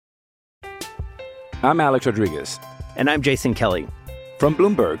I'm Alex Rodriguez. And I'm Jason Kelly. From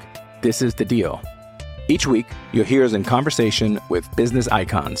Bloomberg, this is The Deal. Each week, you'll hear us in conversation with business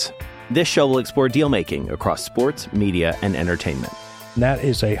icons. This show will explore deal-making across sports, media, and entertainment. That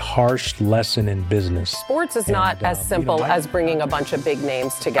is a harsh lesson in business. Sports is not as simple as bringing a bunch of big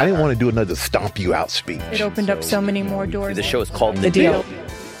names together. I didn't want to do another stomp you out speech. It opened up so many more doors. The show is called The Deal.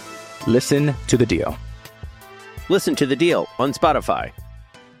 Listen to The Deal. Listen to The Deal on Spotify.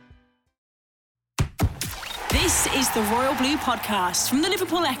 This is the Royal Blue Podcast from the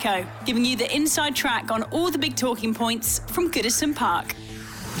Liverpool Echo, giving you the inside track on all the big talking points from Goodison Park.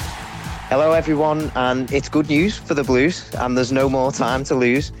 Hello everyone, and it's good news for the Blues, and there's no more time to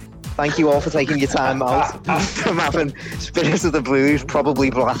lose. Thank you all for taking your time out from having Spirit of the Blues probably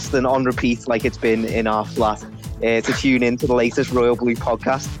blasting on repeat like it's been in our flat to tune in to the latest Royal Blue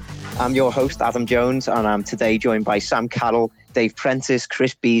podcast. I'm your host, Adam Jones, and I'm today joined by Sam Carroll, Dave Prentice,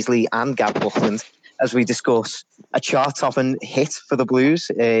 Chris Beasley and Gav Buckland as we discuss a chart-topping hit for the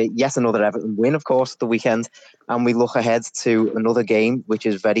Blues, yet another Everton win, of course, at the weekend, and we look ahead to another game which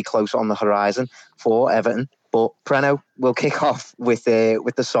is very close on the horizon for Everton. But Preno, we'll kick off with the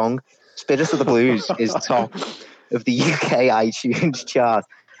song. Spirit of the Blues is top of the UK iTunes chart,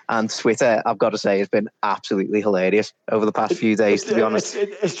 and Twitter, I've got to say, has been absolutely hilarious over the past few days, to be honest.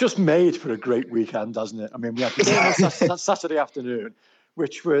 It's just made for a great weekend, hasn't it? I mean, we had the game on Saturday afternoon,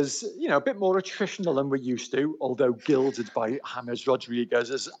 which was, a bit more attritional than we're used to, although gilded by James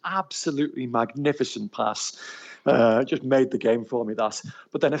Rodriguez's absolutely magnificent pass. Just made the game for me, that.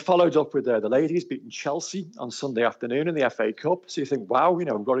 But then it followed up with the ladies beating Chelsea on Sunday afternoon in the FA Cup. So you think, wow, we've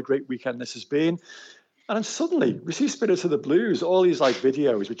got a great weekend this has been. And then suddenly we see Spirit of the Blues, all these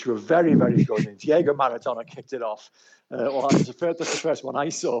videos, which were very, very good. And Diego Maradona kicked it off. That's the first one I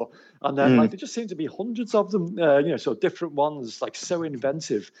saw. And then there just seemed to be hundreds of them, so different ones, so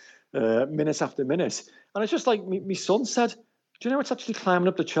inventive, minute after minute. And it's just like my son said, do you know it's actually climbing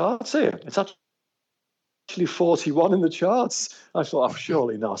up the charts here? It's actually 41 in the charts. I thought,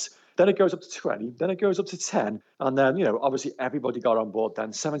 surely not. Then it goes up to 20, then it goes up to 10. And then, obviously everybody got on board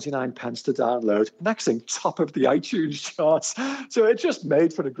then. 79 pence to download. Next thing, top of the iTunes charts. So it just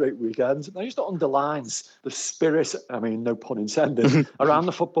made for a great weekend. And it just underlines the spirit, no pun intended, around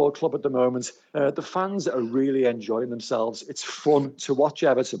the football club at the moment. The fans are really enjoying themselves. It's fun to watch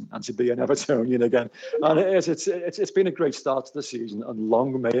Everton and to be an Evertonian again. And it's been a great start to the season, and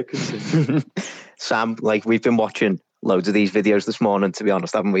long may it continue. Sam, we've been watching loads of these videos this morning, to be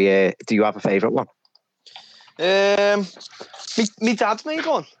honest, haven't we? Do you have a favourite one? My dad made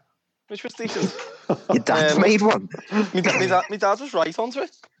one, which was decent. Your dad made one? My dad was right onto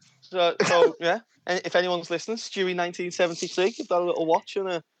it. So yeah. And if anyone's listening, Stewie 1973, give that a little watch and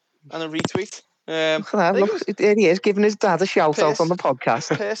a retweet. Look, there he is, giving his dad a shout out on the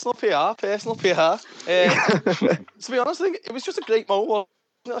podcast. Personal PR. To be honest, I think it was just a great moment.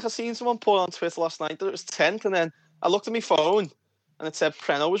 I seen someone put on Twitter last night that it was 10th, and then I looked at my phone and it said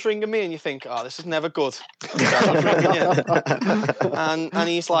Preno was ringing me, and you think, this is never good. and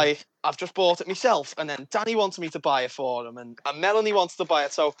he's like, I've just bought it myself, and then Danny wanted me to buy it for him, and Melanie wanted to buy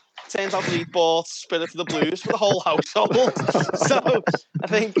it, so it turns out he bought Spirit of the Blues for the whole household. So I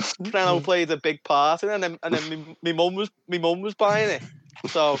think Preno played a big part in it, and then my mum was buying it.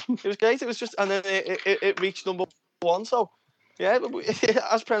 So it was great. It was just, and then it reached number 1. So yeah,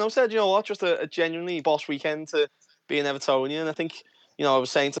 as Preno said, just a genuinely boss weekend to be an Evertonian. I think, I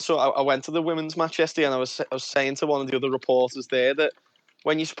was saying I went to the women's match yesterday, and I was saying to one of the other reporters there that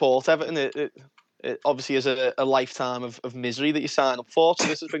when you support Everton, it obviously is a lifetime of misery that you sign up for. So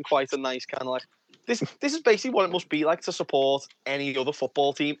this has been quite a nice kind of this is basically what it must be like to support any other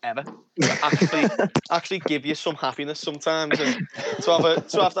football team ever. Actually give you some happiness sometimes, and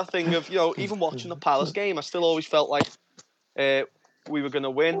to have that thing of, even watching the Palace game, I still always felt like we were going to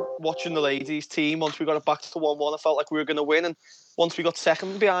win. Watching the ladies team, once we got it back to 1-1, I felt like we were going to win, and once we got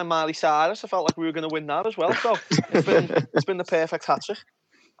second behind Miley Cyrus, I felt like we were going to win that as well. So it's been the perfect hat-trick.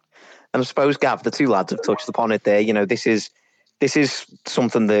 And I suppose, Gav, the two lads have touched upon it there. This is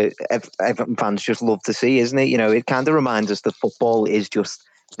something that Everton fans just love to see, isn't it? It kind of reminds us that football is just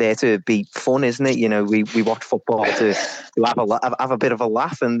there to be fun, isn't it? We watch football to have a bit of a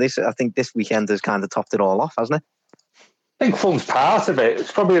laugh, and I think this weekend has kind of topped it all off, hasn't it? I think fun's part of it.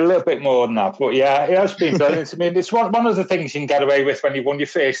 It's probably a little bit more than that, but yeah, it has been brilliant. It's one of the things you can get away with when you've won your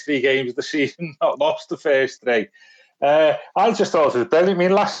first 3 games of the season, not lost the first 3. I just thought it was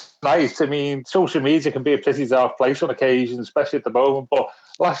brilliant. Last night, social media can be a pretty dark place on occasion, especially at the moment, but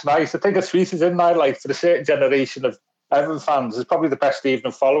last night, I think I tweeted in there, for a certain generation of Everton fans, it's probably the best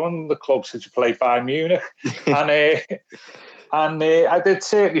evening following the club since we played Bayern Munich. And And I did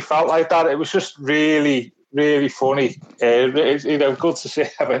certainly felt like that. It was just really, really funny. Good to see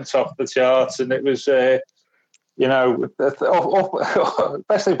I went off the charts, and it was, best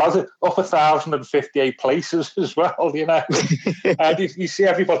thing about it, up 1,058 places as well. And you see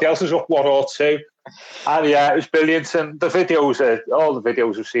everybody else is up one or two, and it was brilliant. And the videos, all the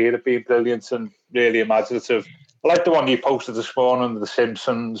videos we've seen have been brilliant and really imaginative. I like the one you posted this morning, The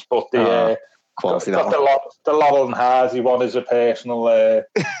Simpsons, but the Laurel and Hardy one is a personal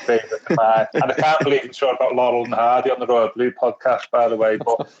favourite of mine. And I can't believe you talking about Laurel and Hardy on the Royal Blue podcast, by the way.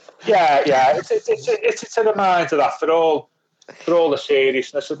 But it's a reminder that for all the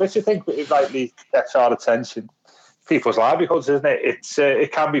seriousness of which I think it rightly gets our attention, people's livelihoods, isn't it?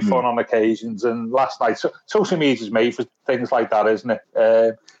 It can be fun on occasions. And last night, social media's made for things like that, isn't it?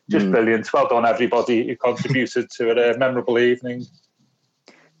 Just brilliant. Well done, everybody who contributed to a memorable evening.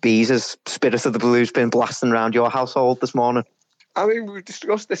 Bees, has Spirit of the Blues been blasting around your household this morning? I mean, we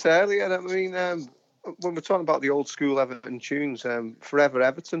discussed this earlier. I mean, when we're talking about the old school Everton tunes, Forever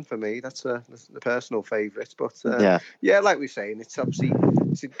Everton for me, that's the personal favourite. But like we're saying, it's obviously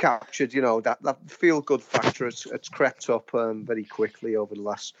captured, that feel-good factor. It's crept up very quickly over the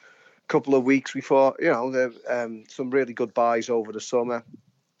last couple of weeks. We thought, some really good buys over the summer.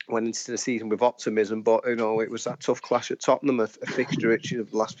 Went into the season with optimism, but it was that tough clash at Tottenham, a fixture which the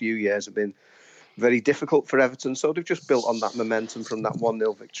last few years have been very difficult for Everton. So they've just built on that momentum from that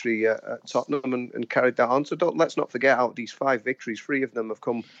 1-0 victory at Tottenham and carried that on. So let's not forget, out of these 5 victories, 3 of them have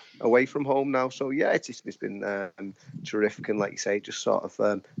come away from home now. So it's been terrific, and like you say, just sort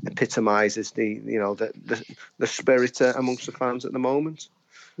of epitomises the spirit amongst the fans at the moment.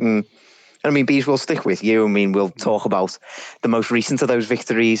 I mean, Bees, we'll stick with you. I mean, we'll talk about the most recent of those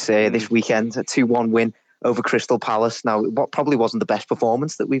victories this weekend, a 2-1 win over Crystal Palace. Now, what probably wasn't the best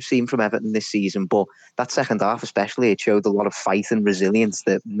performance that we've seen from Everton this season, but that second half especially, it showed a lot of fight and resilience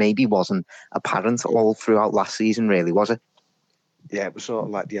that maybe wasn't apparent all throughout last season, really, was it? Yeah, it was sort of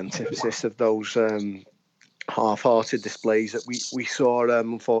like the antithesis of those half-hearted displays that we saw,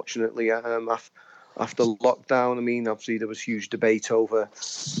 unfortunately, after lockdown. I mean, obviously there was huge debate over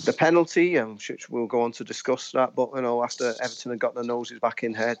the penalty, which we'll go on to discuss that. But after Everton had got their noses back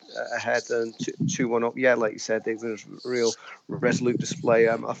ahead and 2-1 up, like you said, it was a real resolute display.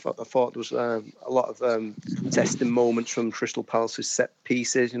 I thought there was a lot of testing moments from Crystal Palace's set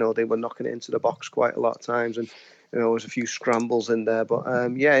pieces. They were knocking it into the box quite a lot of times, and there was a few scrambles in there. But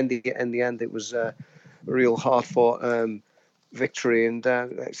in the end, it was a real hard-fought victory, and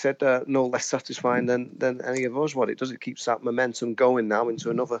it said no less satisfying than any of us. What it does, it keeps that momentum going now into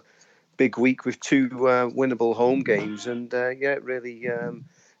another big week with 2 winnable home games, and it really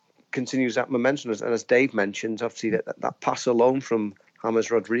continues that momentum. And as Dave mentioned, obviously that pass alone from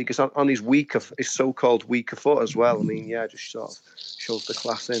James Rodriguez on his so-called weaker foot as well. I mean, just sort of shows the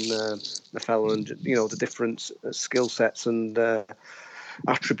class in the fella, and the different skill sets and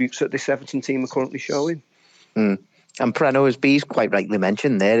attributes that this Everton team are currently showing. And Preno, as Bees quite rightly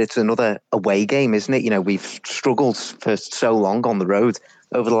mentioned there, it's another away game, isn't it? We've struggled for so long on the road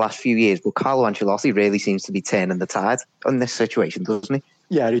over the last few years, but Carlo Ancelotti really seems to be turning the tide on this situation, doesn't he?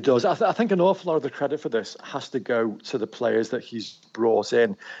 Yeah, he does. I think an awful lot of the credit for this has to go to the players that he's brought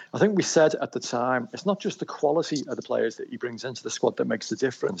in. I think we said at the time, it's not just the quality of the players that he brings into the squad that makes the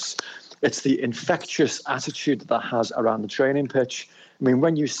difference. It's the infectious attitude that has around the training pitch. I mean,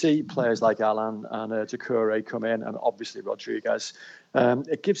 when you see players like Alan and Doucouré come in, and obviously Rodriguez,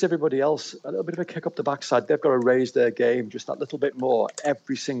 it gives everybody else a little bit of a kick up the backside. They've got to raise their game just that little bit more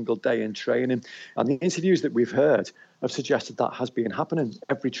every single day in training. And the interviews that we've heard have suggested that has been happening.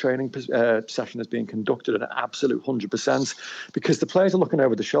 Every training session has been conducted at an absolute 100%, because the players are looking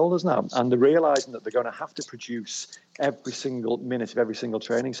over the shoulders now, and they're realising that they're going to have to produce every single minute of every single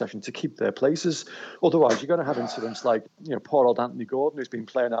training session to keep their places. Otherwise, you're going to have incidents like poor old Anthony Gordon, who's been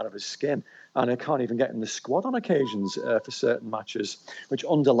playing out of his skin and can't even get in the squad on occasions for certain matches, which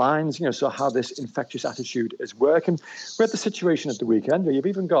underlines so how this infectious attitude is working. We had the situation at the weekend where you've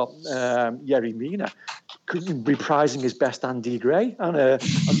even got Yerry Mina reprising his best Andy Gray and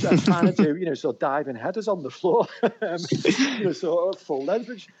trying to do sort of diving headers on the floor, sort of full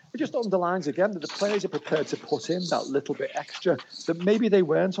leverage. It just underlines again that the players are prepared to put in that little bit extra that maybe they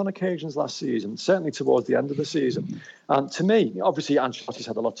weren't on occasions last season, certainly towards the end of the season. And to me, obviously Ancelotti's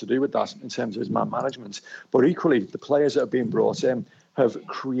had a lot to do with that in terms of his man management, but equally the players that have been brought in have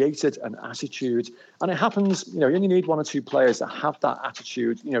created an attitude, and it happens, you only need 1 or 2 players that have that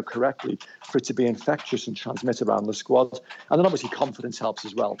attitude, correctly for it to be infectious and transmit around the squad. And then obviously confidence helps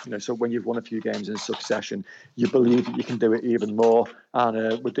as well, so when you've won a few games in succession, you believe that you can do it even more,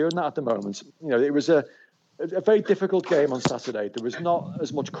 and we're doing that at the moment. It was a a very difficult game on Saturday. There was not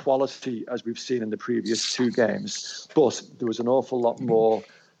as much quality as we've seen in the previous two games, but there was an awful lot more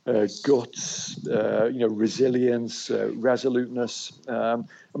guts, resilience, resoluteness. I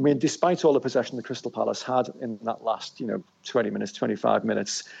mean, despite all the possession the Crystal Palace had in that last, 20 minutes, 25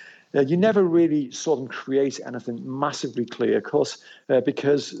 minutes, you never really saw them create anything massively clear cut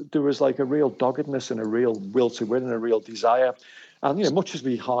because there was like a real doggedness and a real will to win and a real desire. And, much as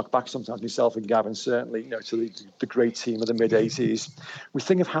we hark back sometimes, myself and Gavin, certainly, to the great team of the mid-80s, we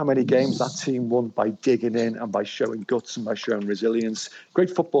think of how many games that team won by digging in and by showing guts and by showing resilience.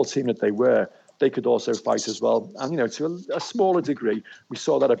 Great football team that they were. They could also fight as well. And, to a smaller degree, we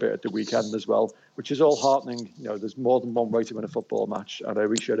saw that a bit at the weekend as well, which is all heartening. There's more than one way to win a football match, and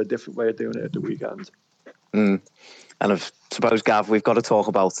we showed a different way of doing it at the weekend. And I suppose, Gav, we've got to talk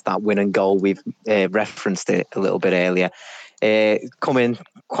about that winning goal. We've referenced it a little bit earlier. Come in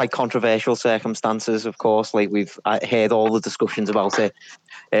quite controversial circumstances, of course. Like we've heard all the discussions about it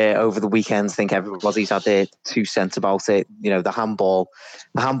over the weekend. I think everybody's had their 2 cents about it. The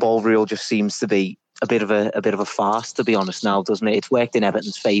handball rule just seems to be a bit of a farce, to be honest. Now, doesn't it? It's worked in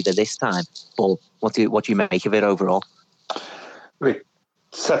Everton's favour this time. But what do you make of it overall? We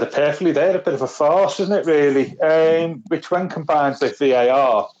said it perfectly there. A bit of a farce, isn't it? Really, which when combined with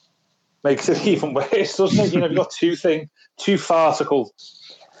VAR makes it even worse, doesn't it? You've got two farcical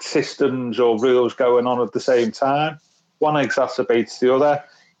systems or rules going on at the same time. One exacerbates the other.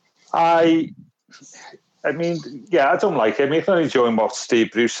 I mean, I don't like it. I mean, I'm only enjoying what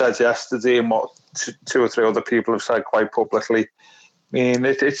Steve Bruce said yesterday and what 2 or 3 other people have said quite publicly. I mean,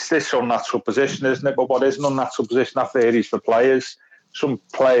 it's this unnatural position, isn't it? But what is an unnatural position? That varies for players. Some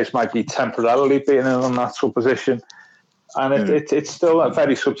players might be temporarily being in an unnatural position. And it's still a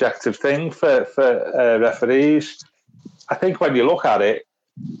very subjective thing for referees. I think when you look at it,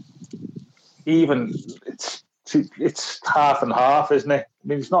 even it's half and half, isn't it? I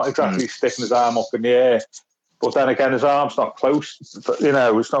mean, he's not exactly sticking his arm up in the air, but then again, his arm's not close.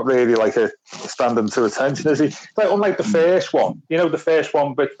 It's not really like a standing to attention, is he? Like, unlike the first one, the first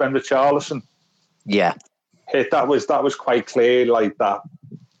one with Ben Richarlison. Yeah, that was quite clear, like that.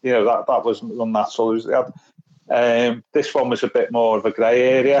 That was unnatural. This one was a bit more of a grey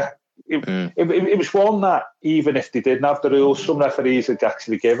area. It was one that, even if they didn't have the rules, some referees would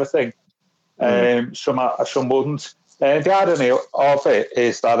actually give a thing. Some wouldn't. The irony of it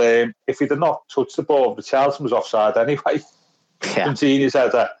is that if he did not touch the ball, Richarlison was offside anyway. From Genius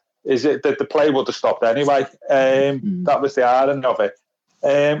header, is it that the play would have stopped anyway? That was the irony of it.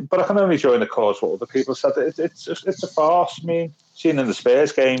 But I can only join the cause what other people said. It's a farce. I mean, seen in the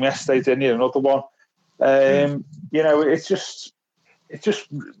Spurs game yesterday, didn't you? Another one. It just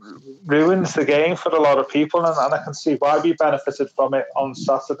ruins the game for a lot of people, and I can see why we benefited from it on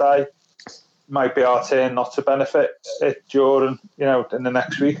Saturday. Might be our turn not to benefit it during, in the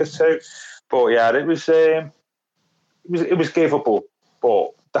next week or two. But it was givable.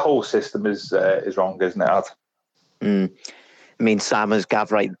 But the whole system is wrong, isn't it, Ad? I mean, Sam, as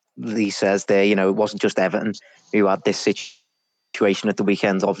Gav rightly says there, it wasn't just Everton who had this situation at the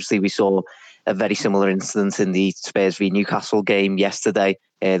weekend. Obviously, we saw a very similar incident in the Spurs v Newcastle game yesterday.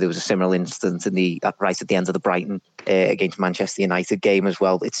 There was a similar incident right at the end of the Brighton against Manchester United game as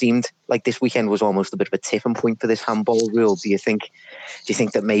well. It seemed like this weekend was almost a bit of a tipping point for this handball rule. Do you think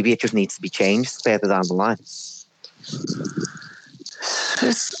that maybe it just needs to be changed further down the line? It's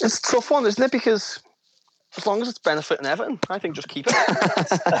a tough one, isn't it? Because as long as it's benefiting Everton, I think just keep it.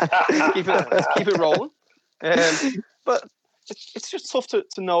 keep it rolling. But it's just tough to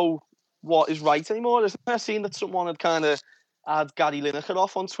know what is right anymore. I've seen that someone had kind of had Gary Lineker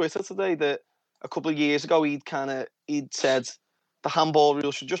off on Twitter today that a couple of years ago he'd said the handball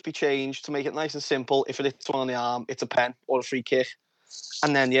rule should just be changed to make it nice and simple. If it hits one on the arm, it's a pen or a free kick.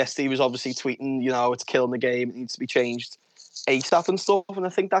 And then he was obviously tweeting, it's killing the game, it needs to be changed ASAP and stuff. And I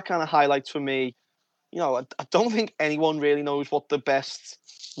think that kind of highlights for me, I don't think anyone really knows what the best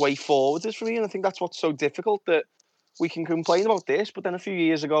way forward is for me. And I think that's what's so difficult, that we can complain about this, but then a few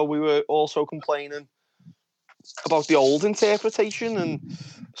years ago we were also complaining about the old interpretation, and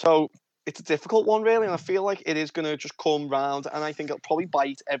so it's a difficult one really, and I feel like it is going to just come round, and I think it'll probably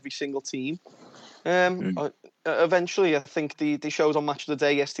bite every single team. Eventually, I think they showed on Match of the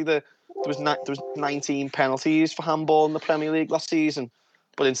Day yesterday that there was 19 penalties for handball in the Premier League last season,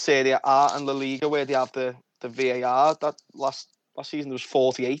 but in Serie A and La Liga, where they have the VAR, that last season there was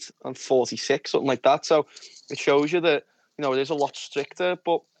 48 and 46, something like that. So it shows you that it is a lot stricter.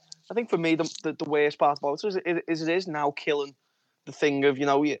 But I think for me the worst part about it is it is now killing the thing of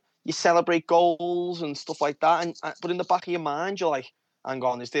you celebrate goals and stuff like that, but in the back of your mind you're like, hang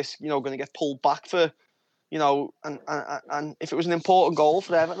on, is this going to get pulled back for you know, and if it was an important goal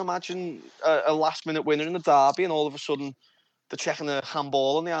for Everton, imagine a last-minute winner in the derby, and all of a sudden they're checking a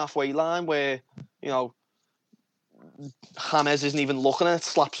handball on the halfway line where, you know, James isn't even looking at it,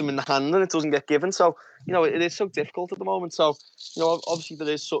 slaps him in the hand, and it doesn't get given. So, you know, it is so difficult at the moment. So, you know, obviously there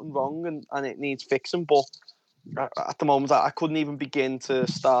is something wrong and it needs fixing, but at the moment I couldn't even begin to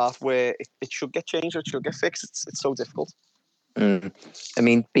start where it should get changed or it should get fixed. It's so difficult. I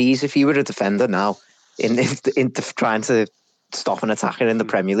mean, Bees, if you were a defender now in trying to stop an attacker in the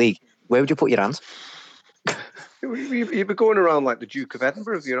Premier League, where would you put your hands? You'd be going around like the Duke of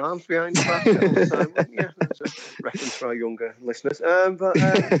Edinburgh with your arms behind your back all the time, wouldn't you? That's a reference for our younger listeners.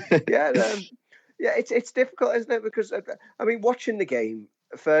 It's difficult, isn't it? Because I mean, watching the game,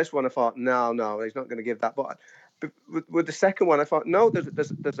 the first one I thought, no, he's not going to give that. But with the second one, I thought, no,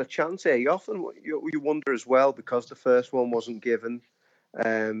 there's a chance here. You often you wonder as well, because the first one wasn't given.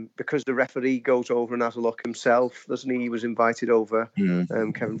 Because the referee goes over and has a look himself, doesn't he? He was invited over,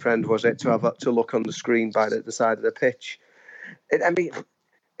 Kevin Friend was it, to look on the screen by the side of the pitch.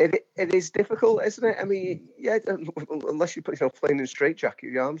 It is difficult, isn't it? I mean, yeah, unless you're playing in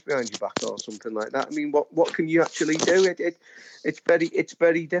straitjacket, your arms behind your back or something like that. I mean, what can you actually do? It's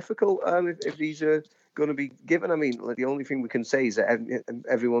very difficult if these are going to be given. I mean, the only thing we can say is that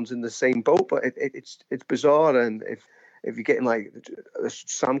everyone's in the same boat, but it's bizarre. And if you're getting, like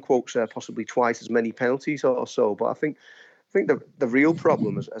Sam quotes, possibly twice as many penalties or so, but I think the real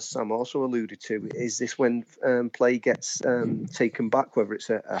problem, as Sam also alluded to, is this when play gets taken back, whether it's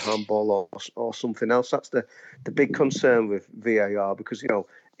a handball or something else. That's the big concern with VAR, because, you know,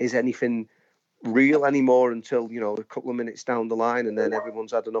 is anything real anymore until, you know, a couple of minutes down the line and then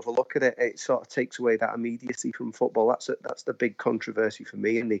everyone's had another look at it? It sort of takes away that immediacy from football. That's the big controversy for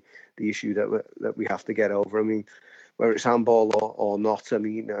me, and the issue that we have to get over. I mean, whether it's handball or not, I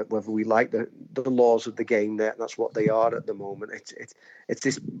mean, whether we like the laws of the game, that's what they are at the moment. It's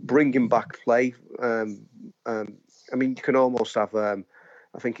this bringing back play. I mean, you can almost have, I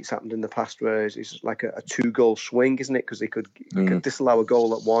think it's happened in the past where it's like a 2-goal swing, isn't it? Because they could disallow a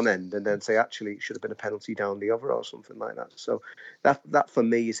goal at one end and then say, actually, it should have been a penalty down the other or something like that. So that for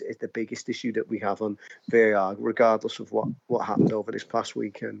me is the biggest issue that we have on VAR, regardless of what happened over this past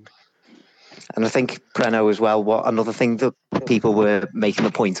weekend. And I think, Preno, as well, another thing that people were making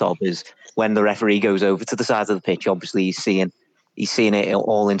the point of is when the referee goes over to the side of the pitch, obviously he's seeing it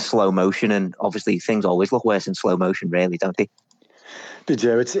all in slow motion, and obviously things always look worse in slow motion, really, don't they? They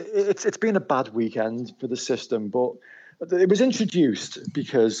do. It's been a bad weekend for the system, but it was introduced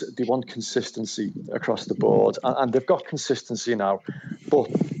because they want consistency across the board, and they've got consistency now, but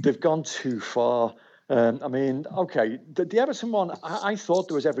they've gone too far. I mean, okay, the Everton one, I thought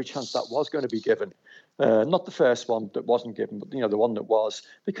there was every chance that was going to be given. Not the first one that wasn't given, but, you know, the one that was,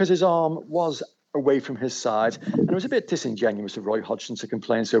 because his arm was away from his side. And it was a bit disingenuous of Roy Hodgson to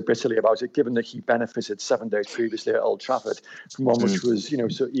complain so bitterly about it, given that he benefited 7 days previously at Old Trafford from one which was, you know,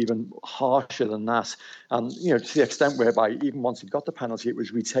 so even harsher than that. And, you know, to the extent whereby even once he got the penalty, it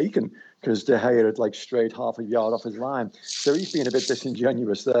was retaken because De Gea had, like, strayed half a yard off his line. So he's been a bit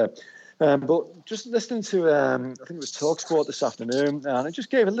disingenuous there. But just listening to, I think it was TalkSport this afternoon, and it just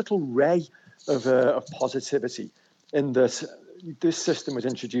gave a little ray of positivity in that this system was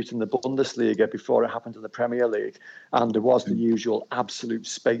introduced in the Bundesliga before it happened in the Premier League, and there was the usual absolute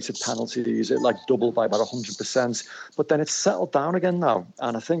space of penalties. It like doubled by about 100%, but then it's settled down again now,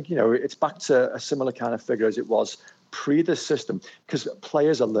 and I think, you know, it's back to a similar kind of figure as it was pre this system, because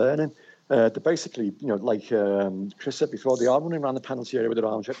players are learning. They're basically, you know, like Chris said before, they are running around the penalty area with their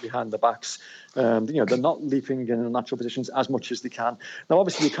arms right behind the backs. You know, they're not leaping in natural positions as much as they can. Now,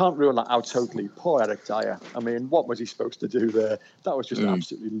 obviously, you can't rule that out totally. Poor Eric Dyer. I mean, what was he supposed to do there? That was just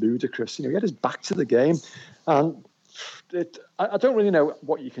absolutely ludicrous. You know, he had his back to the game. And I don't really know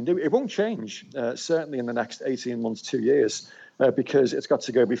what you can do. It won't change, certainly in the next 18 months, 2 years. Because it's got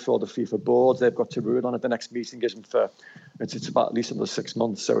to go before the FIFA board. They've got to rule on it. The next meeting isn't for, it's about at least another 6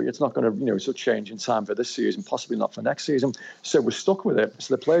 months. So it's not going to, you know, sort of change in time for this season, possibly not for next season. So we're stuck with it.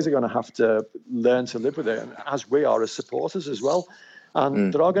 So the players are going to have to learn to live with it, as we are as supporters as well.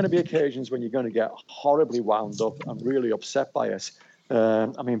 And there are going to be occasions when you're going to get horribly wound up and really upset by it.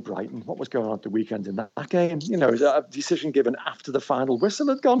 I mean, Brighton, what was going on at the weekend in that game? You know, a decision given after the final whistle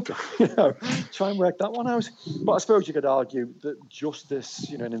had gone. You know, try and work that one out. But I suppose you could argue that justice,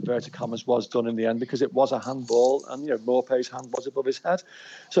 you know, in inverted commas, was done in the end because it was a handball, and, you know, Maupay's hand was above his head.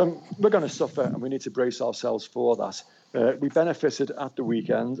 So we're going to suffer, and we need to brace ourselves for that. We benefited at the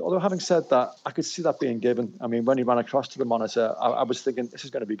weekend, although having said that, I could see that being given. I mean, when he ran across to the monitor, I was thinking, this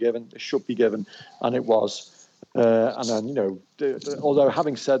is going to be given, this should be given, and it was. And then, although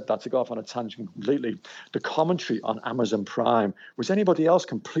having said that, to go off on a tangent completely, the commentary on Amazon Prime, was anybody else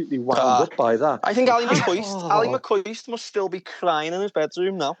completely wound up by that? I think Ali McCoist must still be crying in his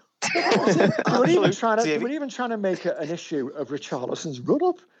bedroom now. They were even trying to make an issue of Richarlison's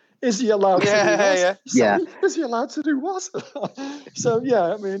run-up. Is he allowed to do that? Is he allowed to do what? So,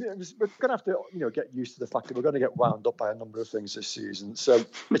 I mean, we're going to have to, get used to the fact that we're going to get wound up by a number of things this season. So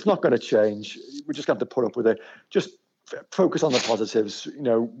it's not going to change. We're just going to have to put up with it. Just focus on the positives.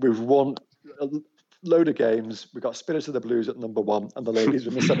 We've won a load of games. We've got Spirits of the Blues at number 1 and the ladies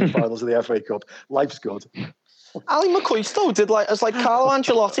in the semi-finals of the FA Cup. Life's good. Ali McCoist, though, did as Carlo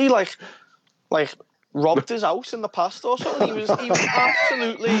Ancelotti, robbed his house in the past or something. He was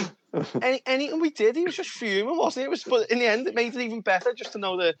absolutely anything we did, he was just fuming, wasn't he? But in the end, it made it even better just to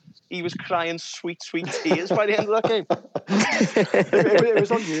know that he was crying sweet, sweet tears by the end of that game. It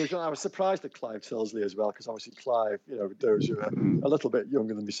was unusual. I was surprised at Clive Tilsley as well, because obviously Clive, those who are a little bit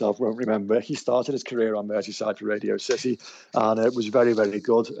younger than myself won't remember. He started his career on Merseyside for Radio City, and it was very, very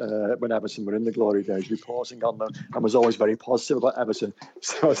good when Everton were in the glory days, reporting on them, and was always very positive about Everton.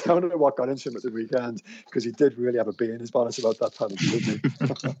 So I don't know what got into him at the weekend, because he did really have a bee in his bonnet about that penalty, didn't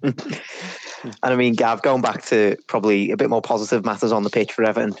he? And I mean, Gav, going back to probably a bit more positive matters on the pitch for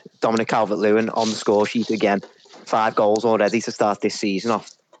Everton, Dominic Calvert-Lewin on the score sheet again, 5 goals already to start this season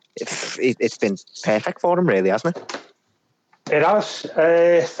off. It's been perfect for him, really, hasn't it? It has.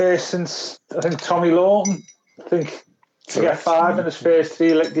 First since, I think, Tommy Lawton. I think to get 5 in his first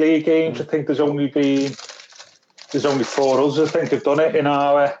 3 league games. I think there's only 4 others, I think, have done it in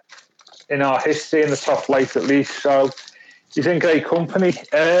our history, in the top flight at least. So he's in great company.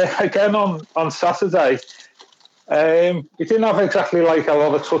 Again on Saturday, he didn't have exactly a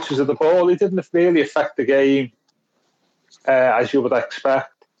lot of touches of the ball. He didn't really affect the game as you would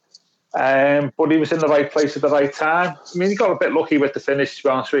expect. But he was in the right place at the right time. I mean, he got a bit lucky with the finish, to be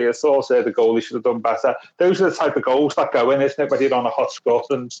honest with you. I thought the goalie should have done better. Those are the type of goals that go in, isn't it, when you're on a hot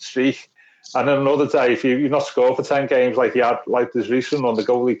scoring streak. And then another day, if you've not scored for 10 games like you had, like this recent one, the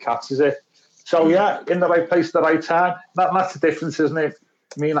goalie catches it. So, in the right place at the right time. That's the difference, isn't it?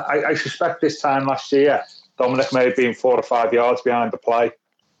 I mean, I suspect this time last year, Dominic may have been 4 or 5 yards behind the play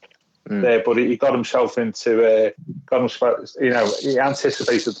there, but he got himself into, he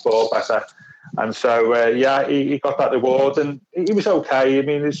anticipated the ball better. And so, he got that reward, and he was okay. I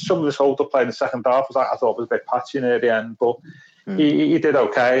mean, some of his hold-up play in the second half I thought was a bit patchy near the end, but he did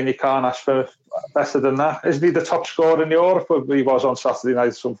okay, and you can't ask for better than that. Isn't he the top scorer in Europe? He was on Saturday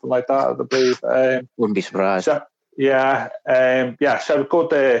night, something like that, I believe. Wouldn't be surprised. So, so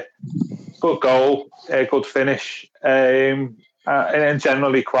good goal, good finish, and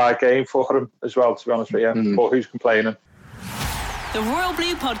generally quiet game for him as well, to be honest with you. But who's complaining? The Royal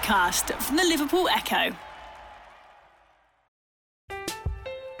Blue Podcast from the Liverpool Echo.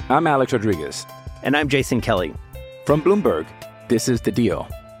 I'm Alex Rodriguez. And I'm Jason Kelly. From Bloomberg, this is The Deal.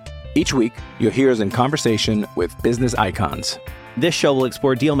 Each week, you'll hear us in conversation with business icons. This show will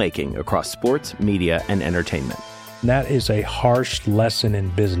explore deal-making across sports, media, and entertainment. That is a harsh lesson in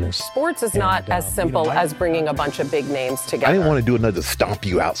business. Sports is not as simple as bringing a bunch of big names together. I didn't want to do another stomp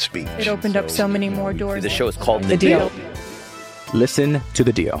you out speech. It opened up so many more doors. The show is called The Deal. Listen to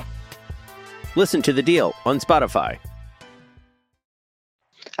The Deal. Listen to The Deal on Spotify.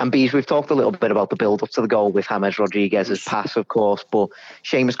 And Bees, we've talked a little bit about the build-up to the goal with James Rodriguez's pass, of course, but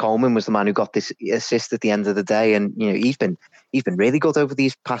Seamus Coleman was the man who got this assist at the end of the day, and he's been really good over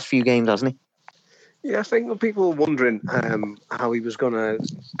these past few games, hasn't he? Yeah, I think people were wondering how he was going to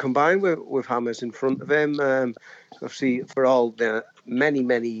combine with James in front of him. Obviously, for all the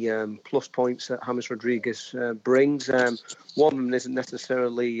many plus points that James Rodriguez brings, one of them isn't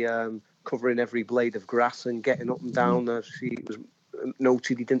necessarily covering every blade of grass and getting up and down. Obviously, it was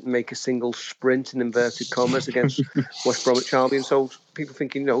noted he didn't make a single sprint in inverted commas against West Bromwich Albion. So people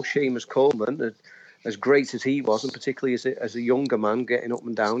thinking, Seamus Coleman, as great as he was, and particularly as a younger man getting up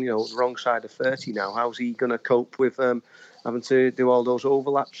and down, the wrong side of 30 now, how's he going to cope with having to do all those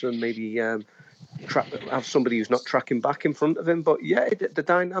overlaps and maybe have somebody who's not tracking back in front of him? But yeah, the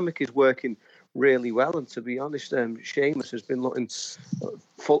dynamic is working really well, and to be honest, Seamus has been looking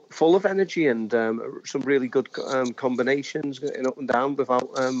full of energy and some really good combinations, getting up and down without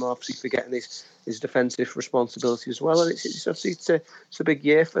obviously forgetting his defensive responsibility as well. And it's obviously it's a big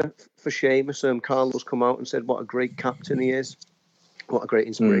year for Seamus. Carlo's come out and said what a great captain he is, what a great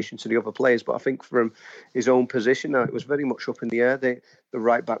inspiration to the other players. But I think from his own position now, it was very much up in the air. The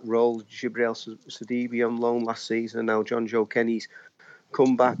right back role, Jibril Sidibe on loan last season, and now John Joe Kenny's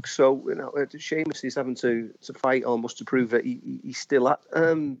come back. So Seamus is having to fight almost to prove that he's still at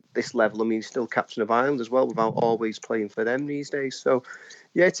this level. I mean, he's still captain of Ireland as well, without always playing for them these days. So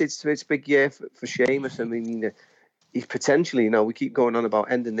yeah, it's a big year for Seamus. I mean, he's potentially, we keep going on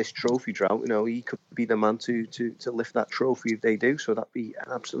about ending this trophy drought. He could be the man to lift that trophy if they do. So that'd be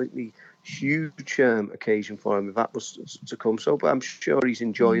an absolutely huge occasion for him if that was to come. So, but I'm sure he's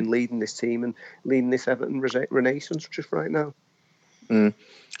enjoying leading this team and leading this Everton renaissance just right now. And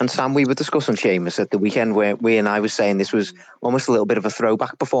Sam, we were discussing Seamus at the weekend where we and I was saying this was almost a little bit of a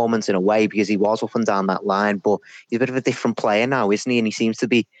throwback performance in a way, because he was up and down that line, but he's a bit of a different player now, isn't he? And he seems to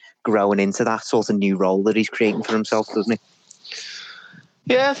be growing into that sort of new role that he's creating for himself, doesn't he?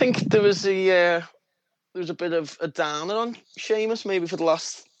 Yeah, I think there was a bit of a downer on Seamus maybe for the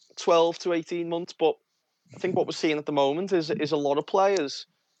last 12 to 18 months, but I think what we're seeing at the moment is a lot of players,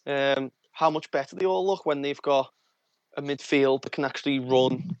 how much better they all look when they've got a midfield that can actually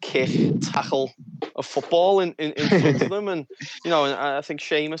run, kick, tackle a football in front of them. And, and I think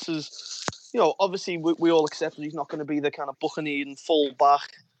Seamus is, obviously we all accept that he's not going to be the kind of Buccaneering full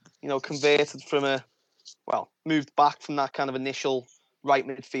back, converted from moved back from that kind of initial right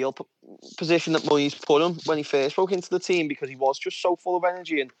midfield position that Moyes put him when he first broke into the team, because he was just so full of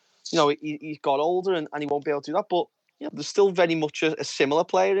energy, and, he got older and he won't be able to do that. But, there's still very much a similar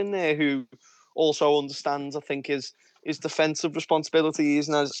player in there who also understands, I think, his defensive responsibilities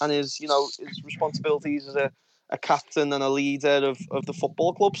and his responsibilities as a captain and a leader of the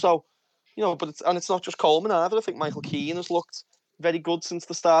football club. So, but it's not just Coleman either. I think Michael Keane has looked very good since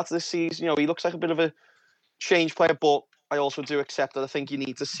the start of this season. He looks like a bit of a change player, but I also do accept that I think you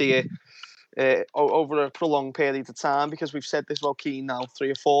need to see it over a prolonged period of time, because we've said this about Keane now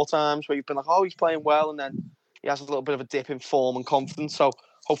 3 or 4 times, where you've been like, oh, he's playing well, and then he has a little bit of a dip in form and confidence. So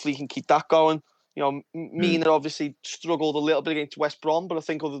hopefully he can keep that going. Mina obviously struggled a little bit against West Brom, but I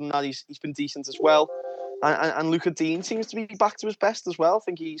think other than that, he's been decent as well. And Luca Dean seems to be back to his best as well. I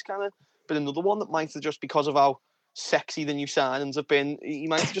think he's kind of been another one that might have, just because of how sexy the new signings have been, he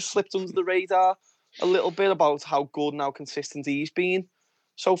might have just slipped under the radar a little bit about how good and how consistent he's been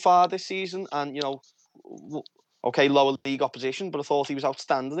so far this season. And, okay, lower league opposition, but I thought he was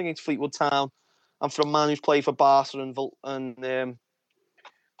outstanding against Fleetwood Town. And for a man who's played for Barca and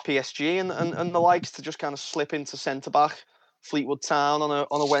PSG and the likes, to just kind of slip into centre-back Fleetwood Town on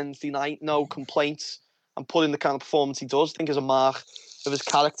a Wednesday night, no complaints, and put in the kind of performance he does, I think is a mark of his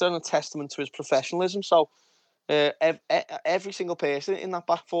character and a testament to his professionalism. So every single person in that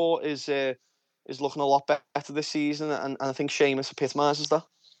back four is looking a lot better this season, and I think Seamus epitomises that.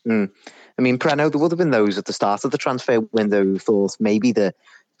 I mean, Preno, there would have been those at the start of the transfer window who thought maybe the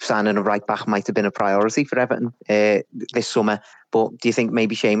signing a right back might have been a priority for Everton this summer. But do you think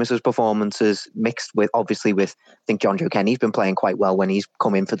maybe Seamus's performance is mixed with, obviously, I think John Joe Kenny's been playing quite well when he's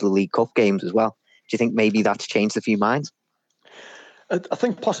come in for the League Cup games as well. Do you think maybe that's changed a few minds? I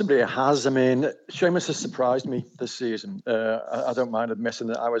think possibly it has. I mean, Seamus has surprised me this season. I don't mind admitting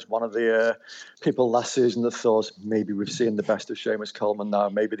that I was one of the people last season that thought maybe we've seen the best of Seamus Coleman now.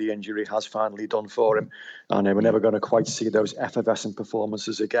 Maybe the injury has finally done for him, and we're never going to quite see those effervescent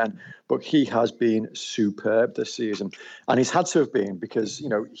performances again. But he has been superb this season, and he's had to have been, because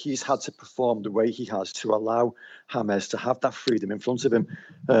he's had to perform the way he has to allow James to have that freedom in front of him,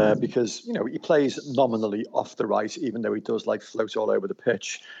 because he plays nominally off the right, even though he does float all over the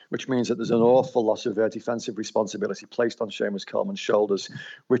pitch, which means that there's an awful lot of defensive responsibility placed on Seamus Coleman's shoulders,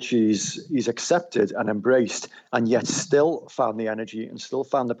 which he's accepted and embraced, and yet still found the energy and still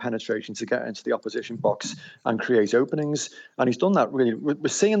found the penetration to get into the opposition box and create openings. And he's done that really. We're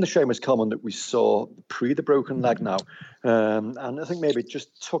seeing the Seamus Coleman that we saw pre the broken leg now, and I think maybe it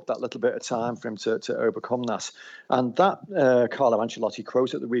just took that little bit of time for him to overcome that. And that Carlo Ancelotti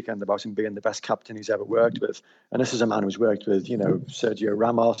quote at the weekend about him being the best captain he's ever worked with, and this is a man who's worked with Sergio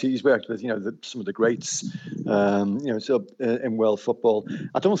Ramos, he's worked with some of the greats in world football.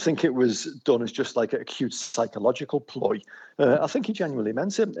 I don't think it was done as just like a cute psychological ploy. I think he genuinely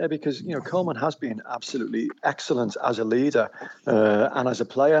meant it, because Coleman has been absolutely excellent as a leader and as a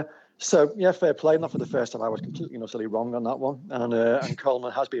player. So, yeah, fair play. Not for the first time. I was completely and utterly wrong on that one. And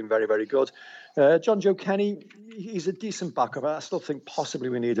Coleman has been very, very good. John Joe Kenny, he's a decent backup. I still think possibly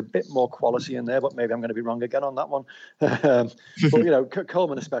we need a bit more quality in there, but maybe I'm going to be wrong again on that one. But,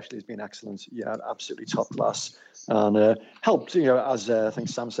 Coleman especially has been excellent. Yeah, absolutely top class. And helped, as I think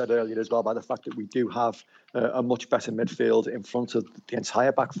Sam said earlier as well, by the fact that we do have a much better midfield in front of the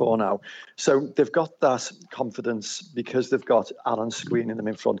entire back four now. So they've got that confidence because they've got Alan screening them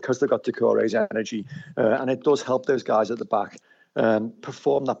in front, because they've got Decore's energy, and it does help those guys at the back.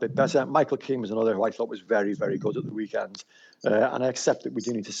 perform that bit better. Michael Keane was another who I thought was very, very good at the weekend. And I accept that we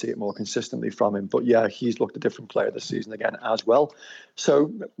do need to see it more consistently from him. But yeah, he's looked a different player this season again as well.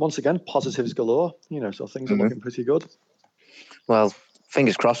 So once again, positives galore, so things are looking pretty good. Well,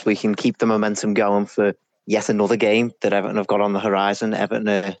 fingers crossed we can keep the momentum going for yet another game that Everton have got on the horizon. Everton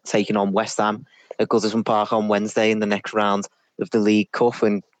are taking on West Ham at Goodison Park on Wednesday in the next round of the League Cup.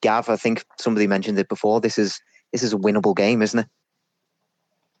 And Gav, I think somebody mentioned it before, this is a winnable game, isn't it?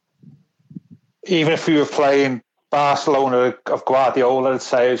 Even if we were playing Barcelona of Guardiola, I'd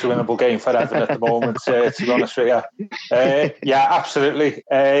say it's a winnable game for Everton at the moment, to be honest with you. Yeah, absolutely.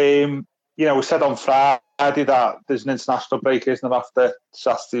 We said on Friday that there's an international break, isn't there, after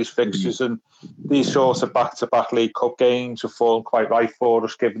Saturday's fixtures, and these sorts of back-to-back League Cup games have fallen quite right for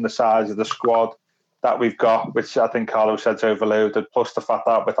us, given the size of the squad that we've got, which I think Carlo said's overloaded, plus the fact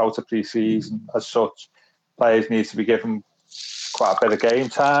that without a pre-season as such, players need to be given quite a bit of game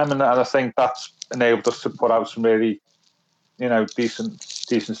time, and I think that's enabled us to put out some really, decent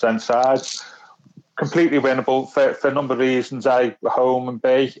strength sides. Completely winnable for a number of reasons. A, we're home, and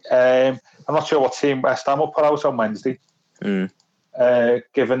B, I'm not sure what team West Ham will put out on Wednesday,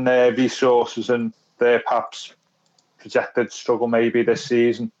 given their resources and their perhaps projected struggle maybe this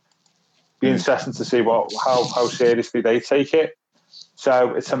season. Be interesting to see how seriously they take it.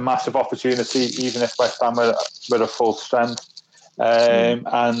 So it's a massive opportunity, even if West Ham are at full strength. And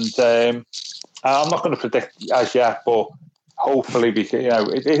I'm not going to predict as yet, but hopefully we can,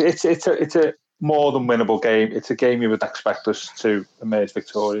 it's a more than winnable game. It's a game you would expect us to emerge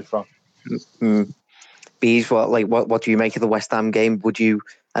victorious from. Bees, what do you make of the West Ham game?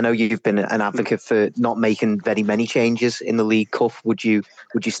 I know you've been an advocate for not making very many changes in the League Cup. Would you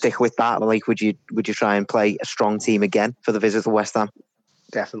stick with that? Would you try and play a strong team again for the visit to West Ham?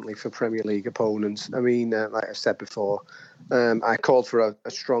 Definitely for Premier League opponents. I mean, like I said before, I called for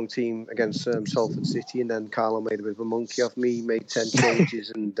a strong team against Salford City, and then Carlo made a bit of a monkey of me, made 10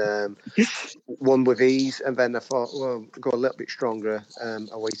 changes and won with ease. And then I thought, well, go a little bit stronger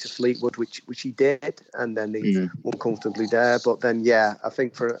away to Fleetwood, which he did, and then they won comfortably there. But then, yeah, I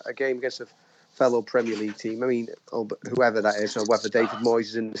think for a game against a fellow Premier League team, I mean, whoever that is, or whether David Moyes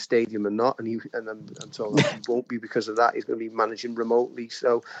is in the stadium or not, and I'm told that he won't be because of that. He's going to be managing remotely.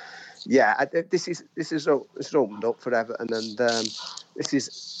 So, yeah, this is opened up for Everton, and this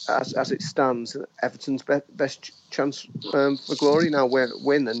is as it stands, Everton's best chance for glory now.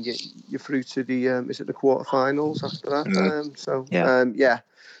 Win and you're through to the is it the quarterfinals after that?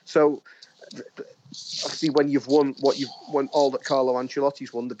 So. Obviously, when you've won all that Carlo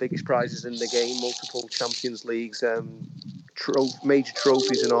Ancelotti's won, the biggest prizes in the game, multiple Champions Leagues, major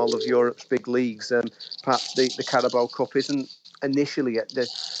trophies in all of Europe's big leagues, perhaps the Carabao Cup isn't initially at the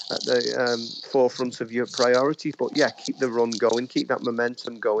forefront of your priorities, but yeah, keep the run going, keep that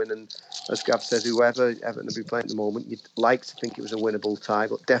momentum going, and as Gav said, whoever Everton will be playing at the moment, you'd like to think it was a winnable tie,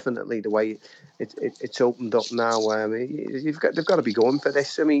 but definitely the way it's opened up now, they've got to be going for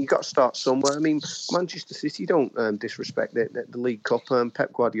this. I mean, you've got to start somewhere. I mean, Manchester City don't disrespect the League Cup.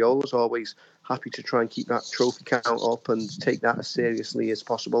 Pep Guardiola's always happy to try and keep that trophy count up and take that as seriously as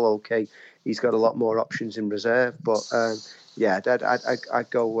possible. Okay, he's got a lot more options in reserve, but yeah, I'd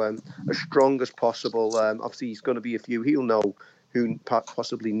go as strong as possible. Obviously, he's going to be a few. He'll know who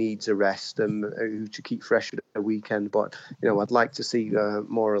possibly needs a rest and who to keep fresh at the weekend. But I'd like to see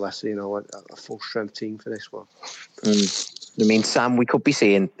more or less a full strength team for this one. I mean, Sam, we could be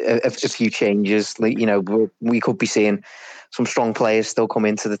seeing a few changes. We could be seeing some strong players still come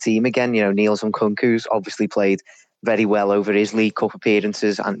into the team again. Niels Nkunku's obviously played very well over his League Cup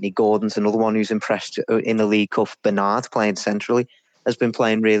appearances. Anthony Gordon's another one who's impressed in the League Cup. Bernard, playing centrally, has been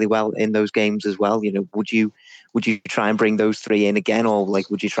playing really well in those games as well. Would you try and bring those three in again, or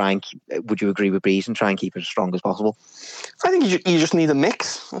would you agree with Breeze and try and keep it as strong as possible? I think you just need a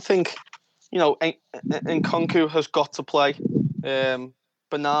mix. I think Nkunku has got to play.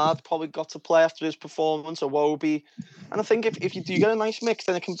 Bernard probably got to play after his performance, Iwobi. And I think if you do get a nice mix,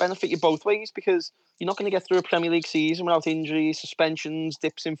 then it can benefit you both ways, because you're not going to get through a Premier League season without injuries, suspensions,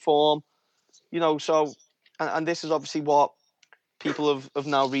 dips in form. So and this is obviously what people have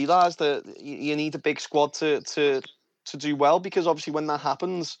now realised, that you need a big squad to do well, because obviously when that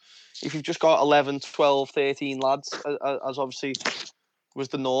happens, if you've just got 11, 12, 13 lads, as obviously was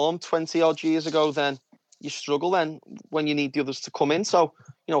the norm 20 odd years ago, then you struggle then when you need the others to come in. So,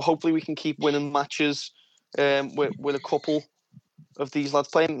 hopefully we can keep winning matches with a couple of these lads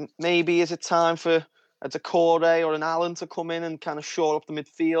playing. Maybe is it time for a Decore or an Allen to come in and kind of shore up the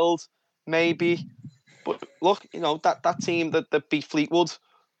midfield? Maybe. But look, that team that beat Fleetwood,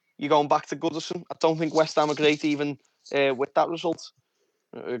 you're going back to Goodison. I don't think West Ham are great even with that result.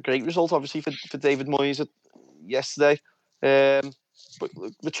 A great result, obviously, for David Moyes yesterday. But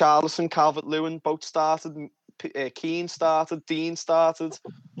Richarlison, Calvert-Lewin both started. Keane started. Dean started,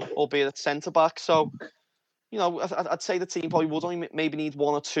 albeit at centre-back. So, I'd say the team probably would only maybe need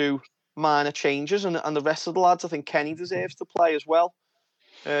one or two minor changes. And the rest of the lads, I think Kenny deserves to play as well.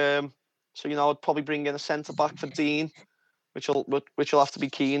 So, I'd probably bring in a centre-back for Dean, which will have to be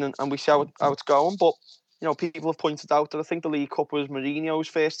Keane, and we see how it's going. But, people have pointed out that I think the League Cup was Mourinho's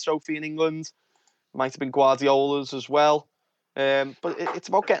first trophy in England. Might have been Guardiola's as well. But it's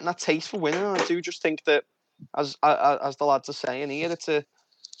about getting that taste for winning. And I do just think that, as the lads are saying here, it's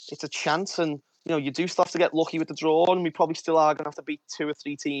a chance. And, you do still have to get lucky with the draw. And we probably still are going to have to beat 2 or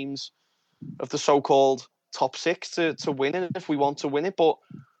 3 teams of the so-called top 6 to win it if we want to win it. But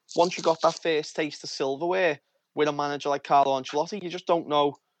once you got that first taste of silverware with a manager like Carlo Ancelotti, you just don't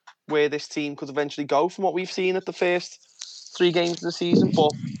know where this team could eventually go from what we've seen at the first 3 games of the season.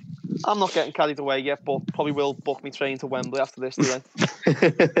 But I'm not getting carried away yet, but probably will book me train to Wembley after this today.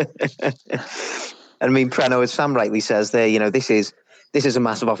 I mean, Preno, as Sam rightly says there, this is a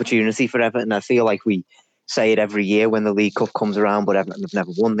massive opportunity for Everton. I feel like we say it every year when the League Cup comes around, but Everton have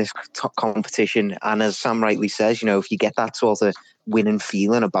never won this competition. And as Sam rightly says, if you get that sort of winning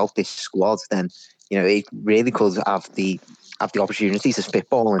feeling about this squad, then it really could have the opportunity to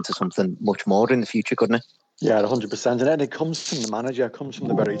spitball into something much more in the future, couldn't it? Yeah, 100%. And then it comes from the manager, it comes from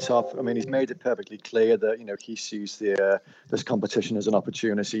the very top. I mean, he's made it perfectly clear that, he sees this competition as an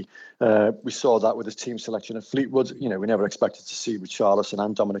opportunity. We saw that with his team selection at Fleetwood. We never expected to see Richarlison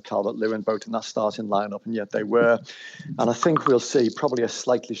and Dominic Calvert-Lewin both in that starting lineup, and yet they were. And I think we'll see probably a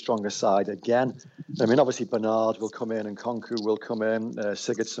slightly stronger side again. I mean, obviously Bernard will come in and Konku will come in,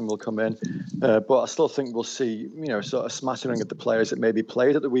 Sigurdsson will come in. But I still think we'll see, sort of smattering of the players that maybe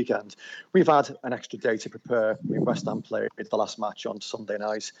played at the weekend. We've had an extra day to prepare. I mean, West Ham played the last match on Sunday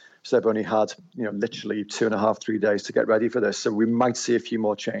night, so they've only had, literally 2.5, 3 days to get ready for this. So we might see a few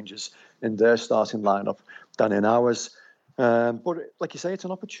more changes in their starting lineup than in ours. But like you say, it's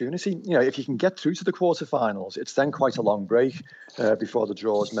an opportunity. If you can get through to the quarterfinals, it's then quite a long break before the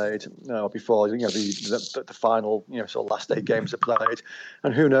draw is made, before the final, sort of last 8 games are played,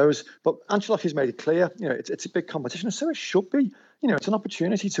 and who knows? But Ancelotti's made it clear, it's a big competition, and so it should be. It's an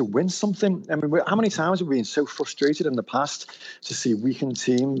opportunity to win something. I mean, how many times have we been so frustrated in the past to see weakened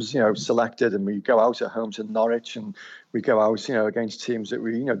teams, selected, and we go out at home to Norwich and we go out, against teams that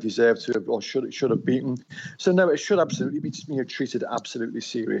we, deserve to have or should have beaten. So no, it should absolutely be, treated absolutely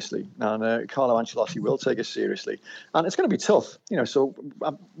seriously. And Carlo Ancelotti will take it seriously. And it's going to be tough, So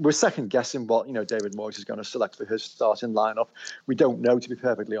we're second guessing what, David Moyes is going to select for his starting lineup. We don't know, to be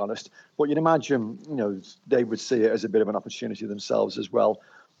perfectly honest. But you'd imagine, they would see it as a bit of an opportunity themselves as well.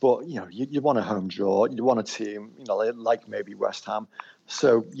 But, you want a home draw. You want a team, like maybe West Ham.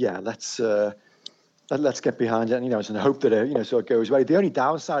 So, yeah, let's get behind it and hope that it sort of goes away. The only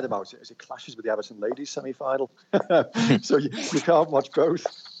downside about it is it clashes with the Everton ladies semi-final, so you can't watch both.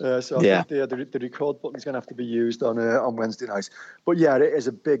 So I think the record button is going to have to be used on Wednesday night. But yeah, it is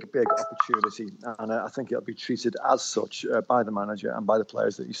a big opportunity, and I think it'll be treated as such by the manager and by the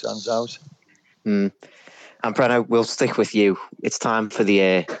players that he sends out. And Preno, we'll stick with you. It's time for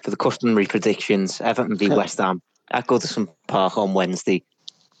the customary predictions. Everton v West Ham at Goodison Park on Wednesday.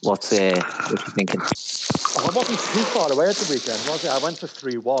 What you thinking? I wasn't too far away at the weekend, was it? I went for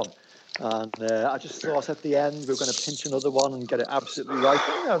 3-1. And I just thought at the end we were going to pinch another one and get it absolutely right.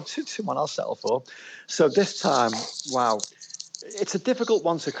 But, 2-1 I'll settle for. So this time, wow. It's a difficult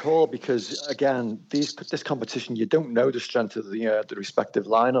one to call because, again, this competition, you don't know the strength of the respective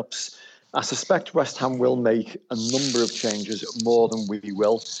lineups. I suspect West Ham will make a number of changes, more than we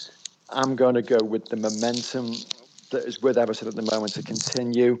will. I'm going to go with the momentum that is with Everton at the moment to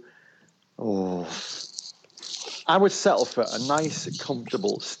continue. I would settle for a nice,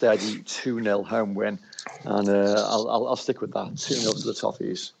 comfortable, steady 2-0 home win, and I'll stick with that. 2-0 to the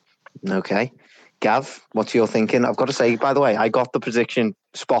Toffees. Okay, Gav, what's your thinking? I've got to say, by the way, I got the prediction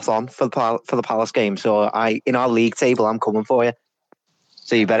spot on for the Palace game. So in our league table, I'm coming for you.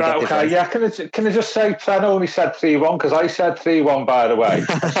 So you better get this right. Yeah, can I just say, Fred only said 3-1 because I said 3-1, by the way.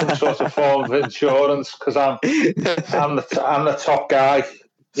 Some sort of form of insurance because I'm the top guy.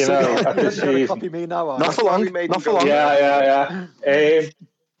 At this season. Copy me now. Not for long. Yeah.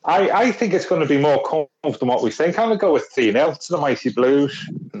 I think it's going to be more comfortable than what we think. I'm going to go with 3-0 to the Mighty Blues.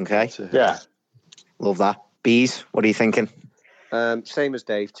 Okay. Yeah. Love that. Bees, what are you thinking? Same as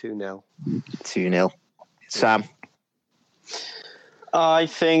Dave, 2-0. 2-0. Sam? I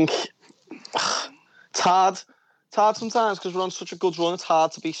think it's hard sometimes because we're on such a good run. It's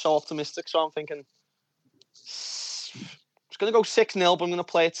hard to be so optimistic. So I'm thinking going to go 6-0, but I'm going to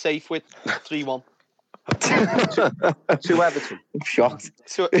play it safe with 3-1. To Everton. Shocked.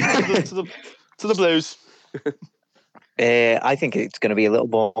 To the Blues. I think it's going to be a little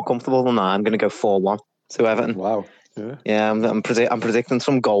more comfortable than that. I'm going to go 4-1 to Everton. Wow. Yeah, I'm predicting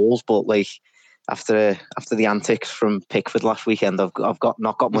some goals, but like after the antics from Pickford last weekend, I've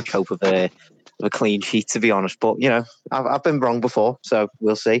not got much hope of a clean sheet, to be honest. But you know, I've been wrong before, so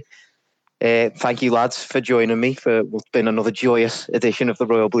we'll see. Thank you, lads, for joining me for what's been another joyous edition of the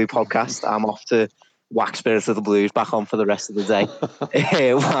Royal Blue podcast. I'm off to whack Spirit of the Blues back on for the rest of the day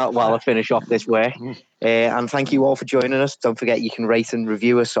while I finish off this work. And thank you all for joining us. Don't forget you can rate and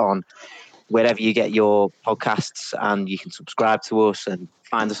review us on wherever you get your podcasts, and you can subscribe to us and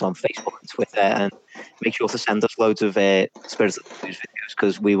find us on Facebook and Twitter, and make sure to send us loads of Spirit of the Blues videos,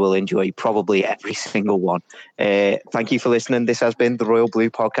 because we will enjoy probably every single one. Thank you for listening. This has been the Royal Blue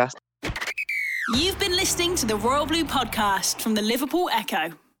podcast. You've been listening to the Royal Blue podcast from the Liverpool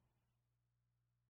Echo.